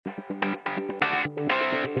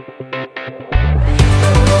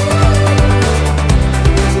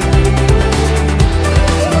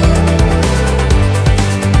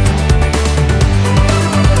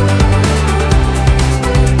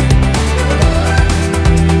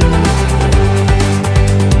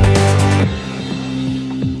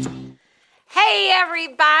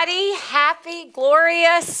everybody. Happy,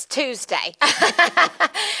 glorious Tuesday.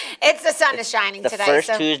 The sun is shining today. The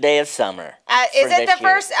first Tuesday of summer. Is it the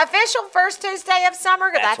official first Tuesday of summer?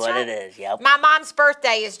 That's what right. it is, yep. My mom's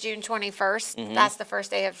birthday is June 21st. Mm-hmm. That's the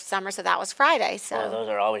first day of summer, so that was Friday. So. Oh, those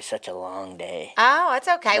are always such a long day. Oh, it's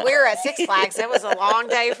okay. We were at Six Flags. It was a long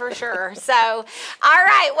day for sure. So, all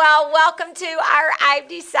right. Well, welcome to our I've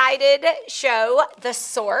Decided show, The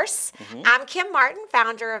Source. Mm-hmm. I'm Kim Martin,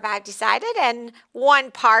 founder of I've Decided, and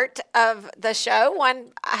one part of the show,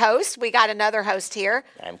 one host. We got another host here.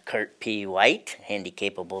 I'm Kurt P. White,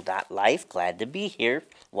 handicapable.life. Glad to be here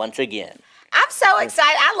once again. I'm so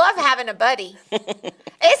excited. I love having a buddy.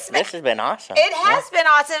 This has been awesome. It has been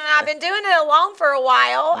awesome, and I've been doing it alone for a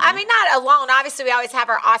while. Mm-hmm. I mean, not alone. Obviously, we always have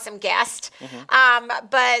our awesome guest. Mm-hmm.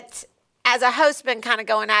 But as a host, been kind of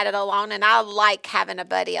going at it alone, and I like having a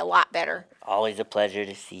buddy a lot better. Always a pleasure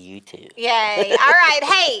to see you, too. Yay. All right.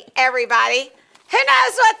 Hey, everybody. Who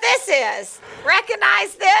knows what this is?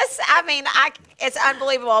 Recognize this? I mean, it's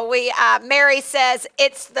unbelievable. Mary says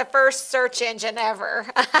it's the first search engine ever.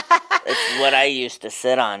 It's what I used to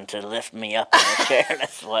sit on to lift me up in a chair.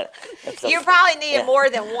 You probably needed more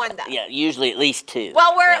than one, though. Yeah, usually at least two.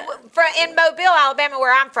 Well, in Mobile, Alabama,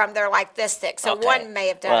 where I'm from, they're like this thick, so one may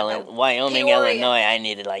have done it. Well, in Wyoming, Illinois, I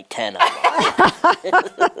needed like 10 of them.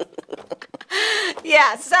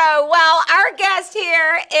 Yeah, so, our guest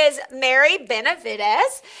here is Mary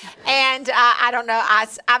Benavidez, and I don't know,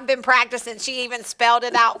 I've been practicing. She even spelled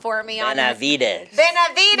it out for me. Benavidez.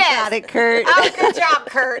 Benavidez. Got it, Kurt. Oh, good job,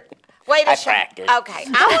 Kurt. Way to practiced. Okay,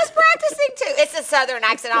 I was practicing too. It's a Southern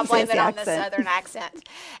accent. I'll blame it on the Southern accent.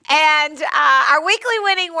 And our weekly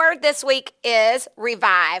winning word this week is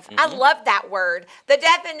revive. Mm-hmm. I love that word. The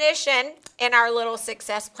definition in our little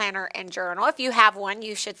success planner and journal, if you have one,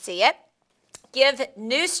 you should see it. Give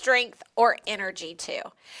new strength or energy to.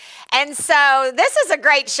 And so this is a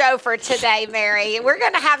great show for today, Mary. We're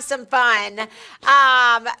going to have some fun.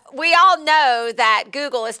 We all know that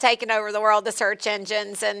Google is taking over the world, the search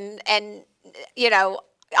engines and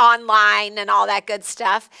online and all that good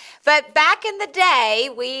stuff. But back in the day,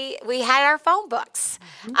 we had our phone books.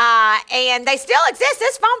 Mm-hmm. And they still exist.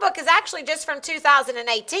 This phone book is actually just from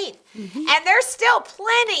 2018. Mm-hmm. And there's still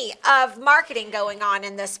plenty of marketing going on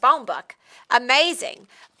in this phone book. Amazing.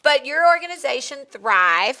 But your organization,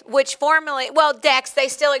 THRYV, which formerly, Dex, they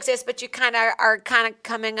still exist, but you are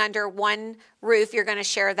coming under one roof. You're going to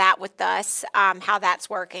share that with us, how that's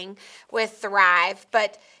working with THRYV.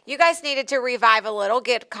 But you guys needed to revive a little,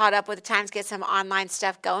 get caught up with the times, get some online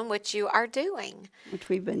stuff going, which you are doing. Which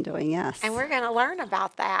we've been doing, yes. And we're going to learn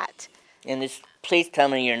about that. And please tell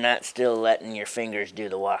me you're not still letting your fingers do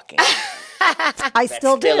the walking. I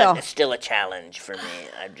still do. It's still a challenge for me.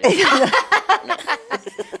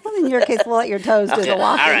 Well, in your case, we'll let your toes do the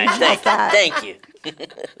walking. All right, thank you.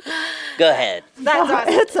 Go ahead. That's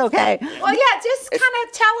awesome. It's okay. Well, yeah, just kind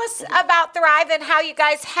of tell us about THRYV and how you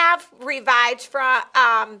guys have revived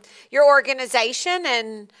from your organization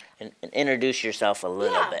and introduce yourself a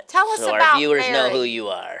little bit. Tell us so about our viewers Mary. know who you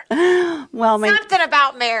are. Well, something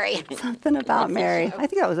about Mary. Something about Mary. I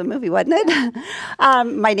think that was a movie, wasn't it?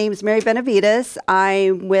 My name's Mary Benavidez.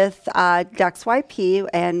 I'm with THRYV,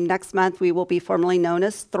 and next month we will be formally known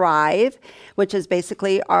as THRYV, which is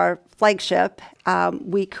basically our flagship.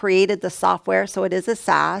 We created the software, so it is a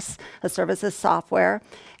SaaS, a services software,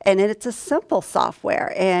 and it's a simple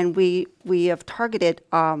software. And we have targeted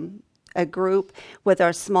a group with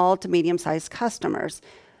our small to medium-sized customers.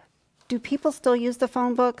 Do people still use the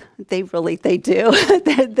phone book? They do.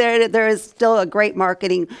 There is still a great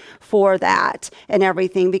marketing for that and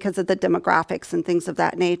everything because of the demographics and things of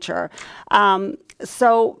that nature.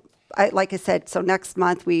 Like I said, so next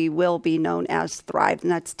month we will be known as THRYV,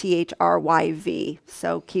 and that's THRYV.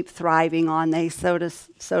 So keep thriving on, so to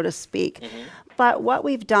speak. Mm-hmm. But what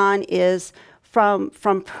we've done is from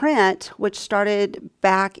print, which started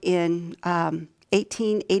back in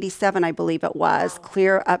 1887, I believe it was,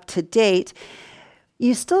 clear up to date,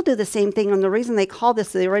 you still do the same thing. And the reason they call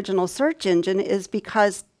this the original search engine is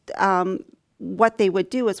because what they would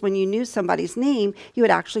do is when you knew somebody's name, you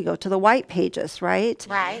would actually go to the white pages, right?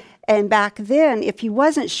 Right. And back then, if you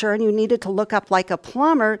wasn't sure and you needed to look up like a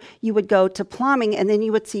plumber, you would go to plumbing, and then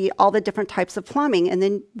you would see all the different types of plumbing. And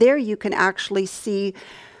then there you can actually see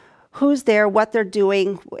who's there, what they're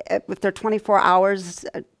doing, if they're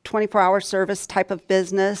 24-hour service type of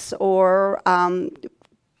business, or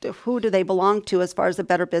who do they belong to as far as the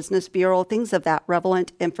Better Business Bureau, things of that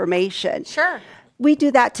relevant information. Sure. We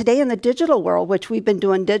do that today in the digital world, which we've been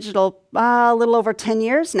doing digital a little over 10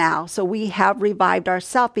 years now. So we have revived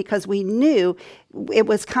ourselves because we knew it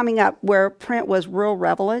was coming up where print was real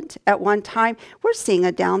relevant at one time. We're seeing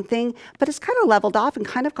a down thing, but it's kind of leveled off and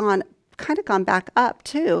kind of gone back up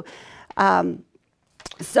too.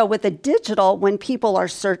 So with the digital, when people are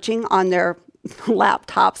searching on their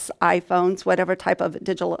laptops, iPhones, whatever type of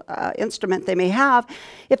digital instrument they may have,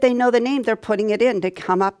 if they know the name, they're putting it in to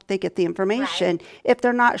come up, they get the information. Right. If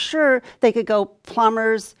they're not sure, they could go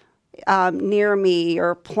plumbers near me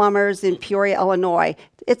or plumbers in Peoria, Illinois.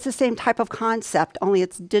 It's the same type of concept, only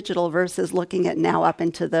it's digital versus looking at now up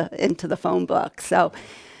into the phone book. So,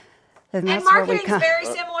 and marketing's very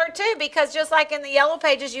similar too, because just like in the Yellow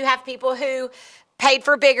Pages, you have people who paid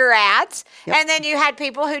for bigger ads, and then you had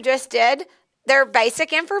people who just did their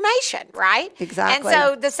basic information, right? Exactly. And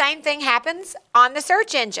so the same thing happens on the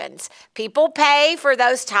search engines. People pay for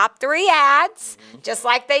those top 3 ads, just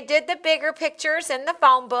like they did the bigger pictures in the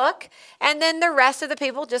phone book, and then the rest of the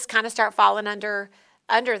people just kind of start falling under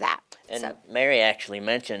that. And Mary actually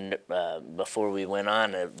mentioned before we went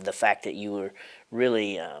on the fact that you were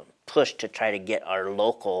really pushed to try to get our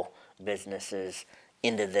local businesses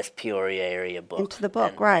into this Peoria area book. Into the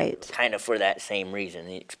book, and right. Kind of for that same reason.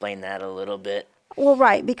 Can you explain that a little bit? Well,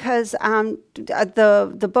 right, because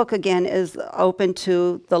the book, again, is open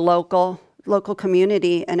to the local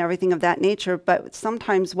community and everything of that nature. But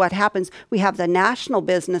sometimes what happens, we have the national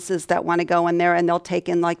businesses that want to go in there and they'll take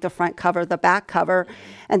in like the front cover, the back cover,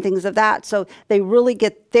 and things of that. So they really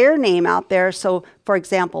get their name out there. So, for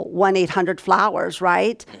example, 1-800-Flowers,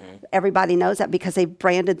 right? Everybody knows that because they've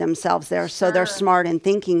branded themselves there. So they're smart in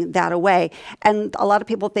thinking that away. And a lot of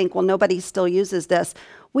people think, well, nobody still uses this.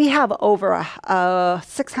 We have over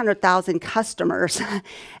 600,000 customers,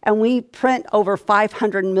 and we print over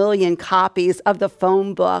 500 million copies of the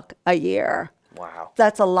phone book a year. Wow.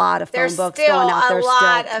 That's a lot of phone books going out there. There's still a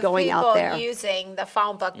lot of people there. using the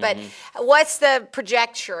phone book. But what's the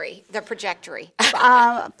trajectory? Projections.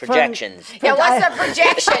 Yeah, what's the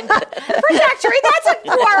projection? Trajectory, that's a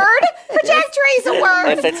word. Trajectory is a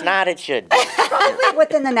word. If it's not, it should be. Probably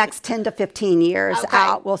within the next 10 to 15 years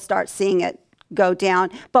out, we'll start seeing it go down.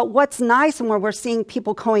 But what's nice and where we're seeing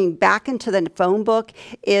people going back into the phone book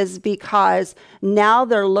is because now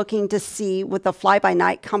they're looking to see with the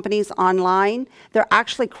fly-by-night companies online, they're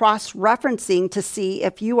actually cross-referencing to see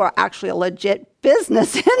if you are actually a legit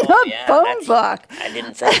business in the phone book. I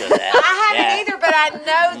didn't think of that. I haven't either, but I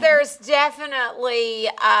know there's definitely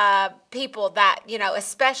people that,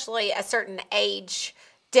 especially a certain age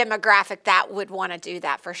demographic that would want to do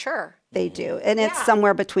that for sure. They do. And it's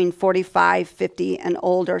somewhere between 45, 50, and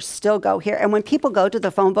older still go here. And when people go to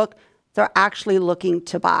the phone book, they're actually looking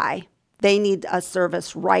to buy. They need a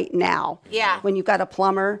service right now. Yeah. When you've got a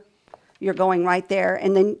plumber, you're going right there.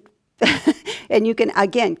 And then, and you can,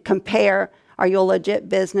 again, compare, are you a legit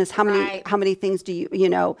business? How many things do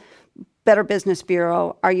you, Better Business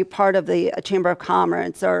Bureau, are you part of the Chamber of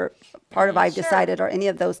Commerce or part of I've Decided or any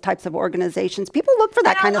of those types of organizations? People look for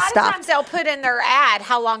that kind of stuff. A lot of times they'll put in their ad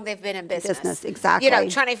how long they've been in business. Exactly.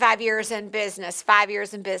 25 years in business, 5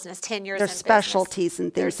 years in business, 10 years in business. There's specialties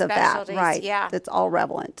and things of that, right? Yeah. That's all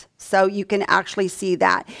relevant. So you can actually see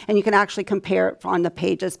that, and you can actually compare it on the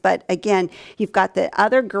pages. But again, you've got the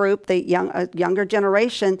other group, the younger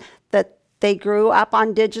generation, that they grew up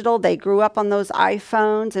on digital. They grew up on those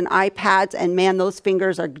iPhones and iPads, and man, those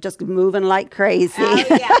fingers are just moving like crazy. Oh,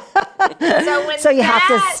 yeah. So when you have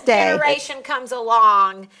to stay. Generation comes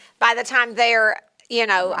along, by the time they're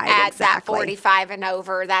at that 45 and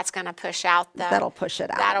over, that's going to push out That'll push it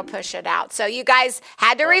out. That'll push it out. So you guys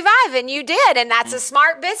had to revive, and you did, and that's a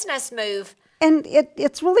smart business move. And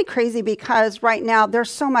it's really crazy because right now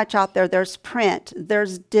there's so much out there. There's print,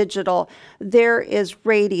 there's digital, there is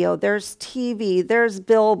radio, there's TV, there's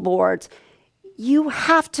billboards. You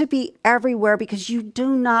have to be everywhere because you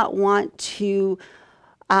do not want to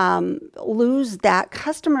lose that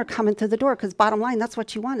customer coming through the door, because bottom line, that's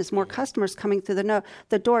what you want is more customers coming through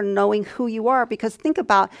the door, knowing who you are. Because think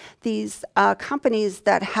about these companies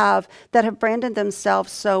that have branded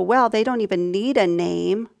themselves so well, they don't even need a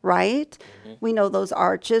name, right? We know those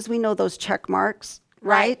arches, we know those check marks,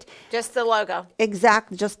 right? Just the logo.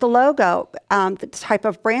 Exactly, just the logo, the type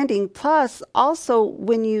of branding. Plus, also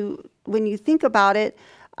when you think about it,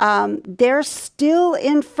 they're still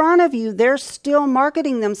in front of you. They're still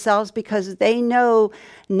marketing themselves because they know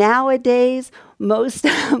nowadays most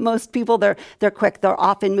people they're quick. They're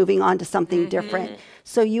often moving on to something different.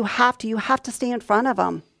 So you have to stay in front of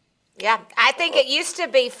them. Yeah, I think it used to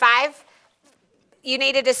be you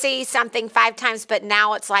needed to see something 5 times, but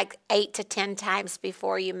now it's like 8 to 10 times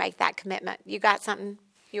before you make that commitment. You got something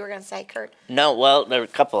you were going to say, Kurt? No, well, there were a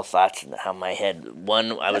couple of thoughts in my head.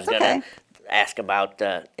 One, I was That's going okay. to ask about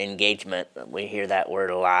engagement. We hear that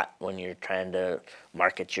word a lot when you're trying to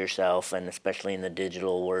market yourself, and especially in the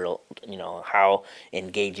digital world, how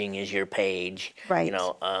engaging is your page? Right.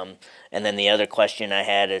 And then the other question I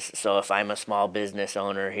had is, so if I'm a small business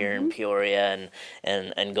owner here in Peoria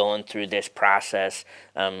and going through this process,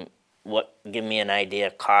 give me an idea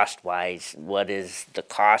cost-wise, what is the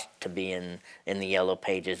cost to be in the Yellow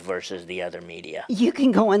Pages versus the other media? You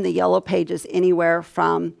can go in the Yellow Pages anywhere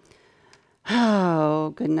from,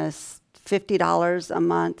 $50 a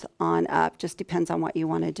month on up. Just depends on what you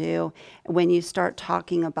want to do. When you start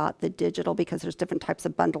talking about the digital, because there's different types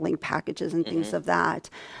of bundling packages and things of that,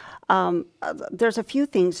 there's a few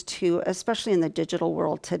things too, especially in the digital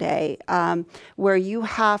world today, where you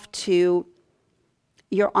have to,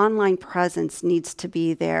 your online presence needs to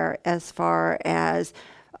be there as far as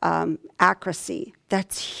accuracy.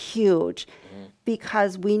 That's huge.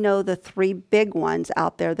 Because we know the 3 big ones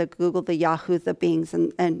out there, the Google, the Yahoo, the Bings,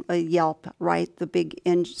 and Yelp, right? The big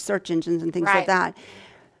search engines and things like that.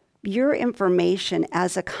 Your information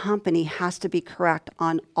as a company has to be correct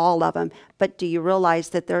on all of them. But do you realize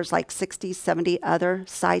that there's like 60, 70 other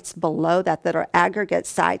sites below that are aggregate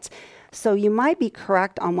sites? So you might be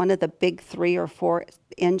correct on one of the big 3 or 4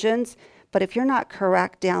 engines, but if you're not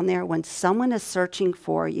correct down there, when someone is searching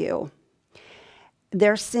for you,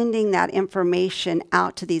 they're sending that information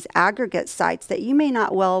out to these aggregate sites that you may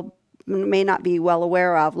not be well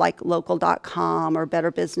aware of, like local.com or Better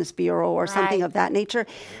Business Bureau or something of that nature.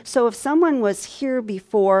 So if someone was here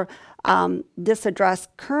before this address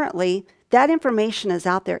currently, that information is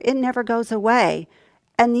out there. It never goes away.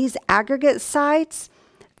 And these aggregate sites,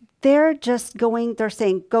 they're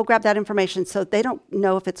saying, go grab that information. So they don't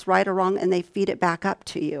know if it's right or wrong, and they feed it back up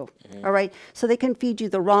to you. All right. So they can feed you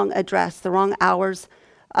the wrong address, the wrong hours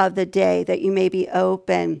of the day that you may be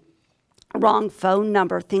open, wrong phone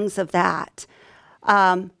number, things of that.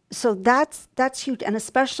 So that's huge. And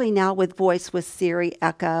especially now with voice, with Siri,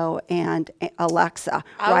 Echo, and Alexa,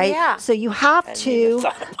 right? Yeah. So you have to,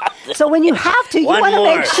 so when you have to, you want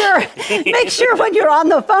to make sure when you're on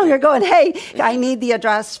the phone, you're going, hey, I need the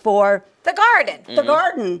address for the garden. The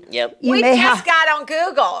garden. Yep. We just got on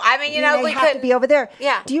Google. I mean, we have could to be over there.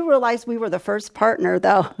 Yeah. Do you realize we were the first partner,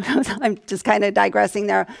 though? I'm just kind of digressing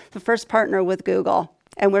there. The first partner with Google,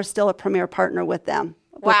 and we're still a premier partner with them.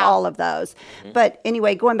 With all of those. But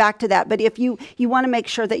anyway, going back to that, but if you want to make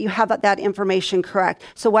sure that you have that information correct.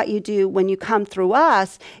 So what you do when you come through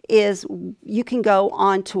us is you can go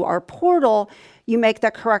onto our portal, you make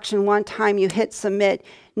that correction one time, you hit submit.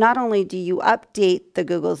 Not only do you update the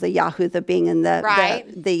Googles, the Yahoo, the Bing, and the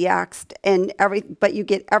Yext, and but you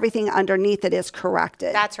get everything underneath it is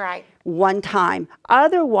corrected. That's right. One time.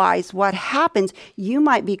 Otherwise, what happens, you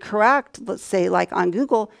might be correct, let's say like on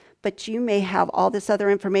Google, but you may have all this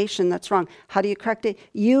other information that's wrong. How do you correct it?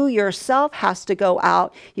 You yourself has to go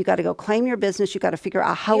out. You got to go claim your business. You got to figure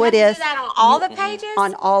out how it is. Do that on all the pages?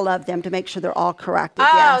 On all of them to make sure they're all corrected.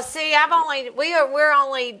 Oh, yes. see, we're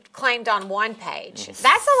only claimed on one page. That's a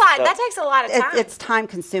lot. That takes a lot of time. It's time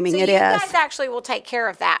consuming. So it you is. guys actually will take care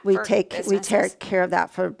of that. We take care of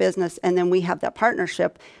that for business, and then we have that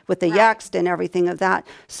partnership with the Yext and everything of that.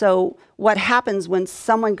 So what happens when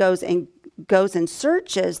someone goes and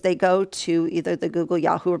searches, they go to either the Google,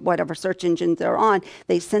 Yahoo, or whatever search engine they're on,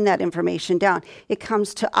 they send that information down. It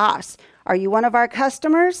comes to us. Are you one of our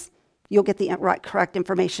customers? You'll get the correct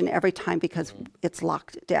information every time because it's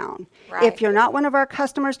locked down. Right. If you're not one of our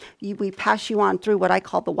customers, we pass you on through what I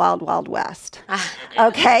call the wild, wild west.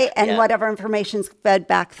 Okay? And whatever information's fed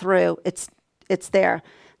back through, it's there.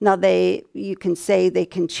 Now, you can say they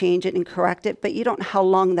can change it and correct it, but you don't know how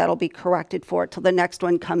long that'll be corrected for till the next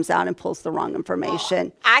one comes out and pulls the wrong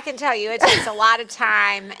information. Well, I can tell you it takes a lot of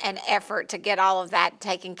time and effort to get all of that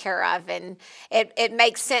taken care of, and it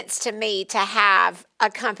makes sense to me to have a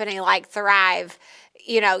company like THRYV.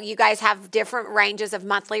 You guys have different ranges of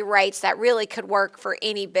monthly rates that really could work for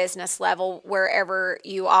any business level wherever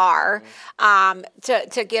you are,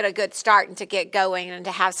 to get a good start and to get going and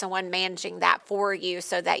to have someone managing that for you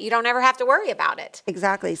so that you don't ever have to worry about it.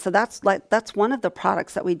 Exactly. So that's one of the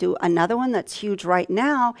products that we do. Another one that's huge right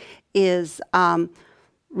now is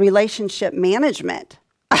relationship management.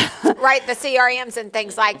 Right, the CRMs and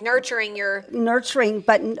things like nurturing,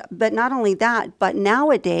 but not only that, but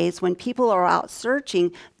nowadays when people are out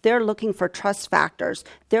searching, they're looking for trust factors.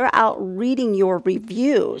 They're out reading your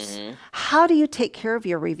reviews. How do you take care of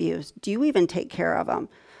your reviews? Do you even take care of them?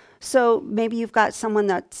 So maybe you've got someone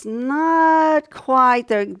that's not quite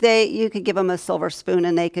there. You could give them a silver spoon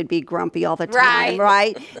and they could be grumpy all the time,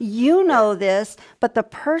 right? You know this, but the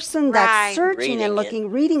person that's searching and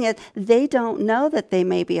reading it, they don't know that they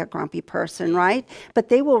may be a grumpy person, right? But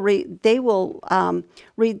they will read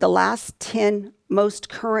the last 10 most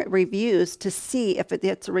current reviews to see if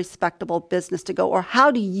it's a respectable business to go, or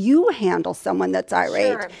how do you handle someone that's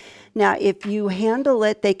irate? Sure. Now, if you handle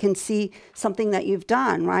it, they can see something that you've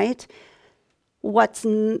done, right? What's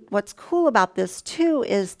cool about this too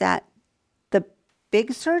is that the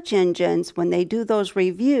big search engines, when they do those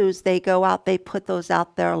reviews, they go out, they put those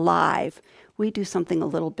out there live. We do something a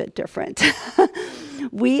little bit different.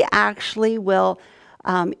 We actually will,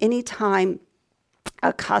 anytime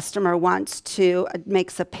a customer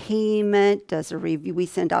makes a payment, does a review, we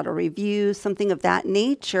send out a review, something of that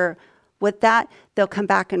nature. With that, they'll come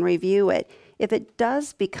back and review it. If it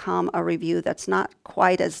does become a review that's not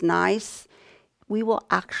quite as nice, we will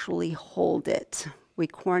actually hold it. We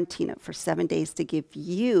quarantine it for 7 days to give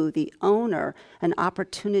you, the owner, an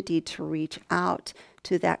opportunity to reach out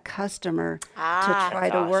to that customer to try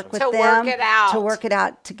to work with them. To work it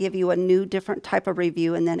out, to give you a new, different type of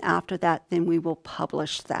review. And then after that, then we will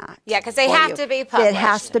publish that. Yeah, because they have to be published. It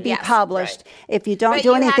has to be published. Right. If you don't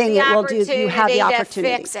do anything, you have the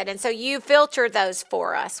opportunity to fix it. And so you filtered those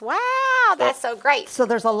for us. Wow, that's so great. So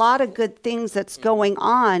there's a lot of good things that's going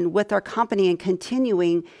on with our company and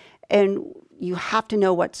continuing. And you have to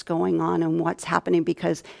know what's going on and what's happening,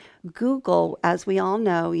 because Google, as we all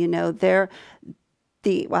know, they're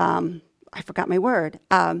I forgot my word.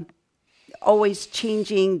 Always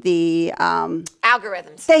changing the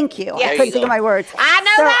algorithms. Thank you. Yes. I couldn't think of my words. I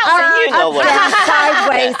know that one.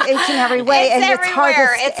 Sideways, each and every way, it's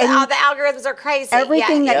everywhere. It's hard to. The algorithms are crazy.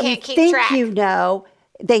 Everything that you think track.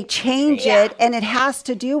 They change it, and it has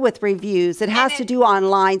to do with reviews. It has to do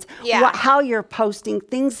online, how you're posting,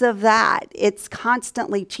 things of that. It's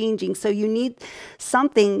constantly changing. So you need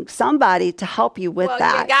somebody to help you with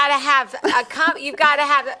that. You've got to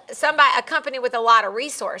have a company with a lot of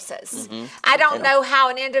resources. Mm-hmm. I don't know how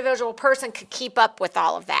an individual person could keep up with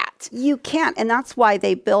all of that. You can't, and that's why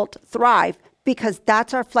they built THRYV, because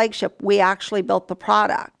that's our flagship. We actually built the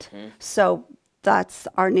product. Mm-hmm. So that's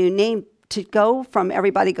our new name. To go from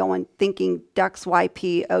everybody thinking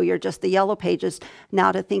THRYV, you're just the yellow pages,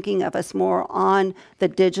 now to thinking of us more on the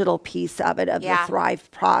digital piece of it, of the THRYV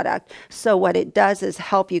product. So what it does is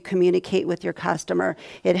help you communicate with your customer.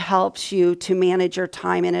 It helps you to manage your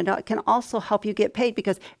time, and it can also help you get paid,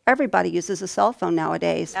 because everybody uses a cell phone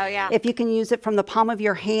nowadays. Oh, yeah. If you can use it from the palm of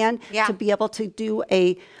your hand to be able to do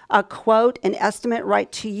a quote, an estimate right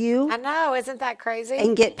to you. I know, isn't that crazy?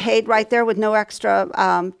 And get paid right there with no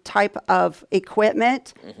extra type of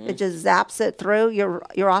equipment. Mm-hmm. It just zaps it through.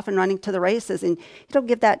 You're off and running to the races, and you don't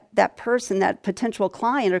give that person, that potential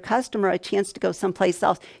client or customer, a chance to go someplace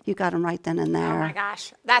else. You got them right then and there. Oh my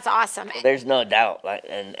gosh, that's awesome. There's no doubt,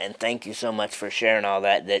 and thank you so much for sharing all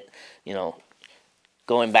that.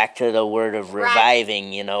 Going back to the word of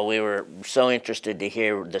reviving, we were so interested to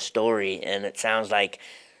hear the story, and it sounds like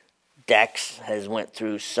Dex has went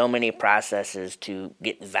through so many processes to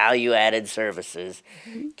get value-added services,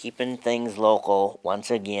 keeping things local once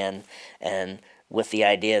again, and with the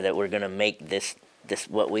idea that we're going to make this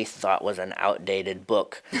what we thought was an outdated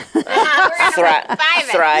book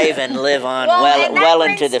thrive and live on well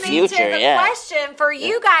into the future. Question for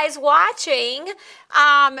you guys watching,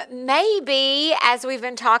 maybe as we've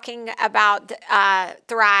been talking about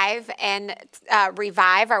Thrive and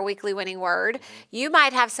Revive, our weekly winning word, you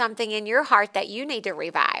might have something in your heart that you need to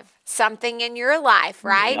revive. Something in your life,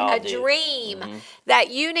 right? A dream that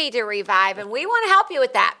you need to revive, and we want to help you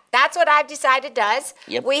with that. That's what I've decided does.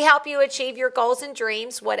 Yep. We help you achieve your goals and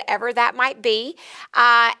dreams, whatever that might be,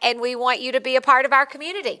 and we want you to be a part of our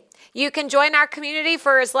community. You can join our community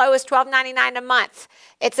for as low as $12.99 a month.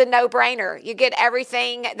 It's a no-brainer. You get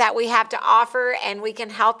everything that we have to offer, and we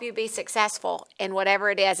can help you be successful in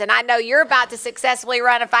whatever it is. And I know you're about to successfully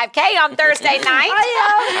run a 5K on Thursday night.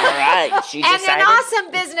 I am. All right. She decided. And an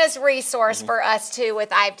awesome business resource for us, too,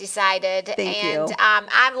 with I've Decided. Thank you.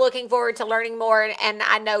 I'm looking forward to learning more, and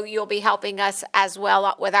I know you'll be helping us as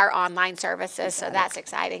well with our online services, so that's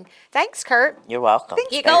exciting. Thanks, Kurt. You're welcome.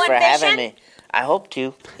 You going for fishing? Having me. I hope to.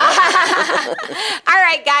 All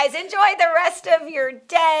right, guys, enjoy the rest of your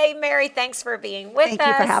day. Mary, thanks for being with us. Thank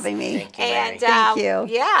you for having me. Thank you, Mary. And thank you.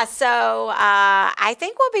 Yeah, so I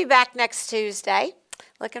think we'll be back next Tuesday.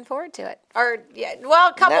 Looking forward to it. Or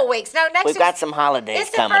a couple weeks. No, next. We've got some holidays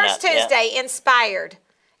coming up. It's the first Tuesday. Yeah.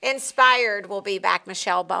 Inspired will be back.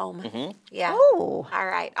 Michelle Bohm. Mm-hmm. Yeah. Ooh. All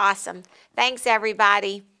right. Awesome. Thanks,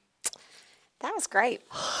 everybody. That was great.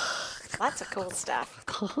 Lots of cool stuff.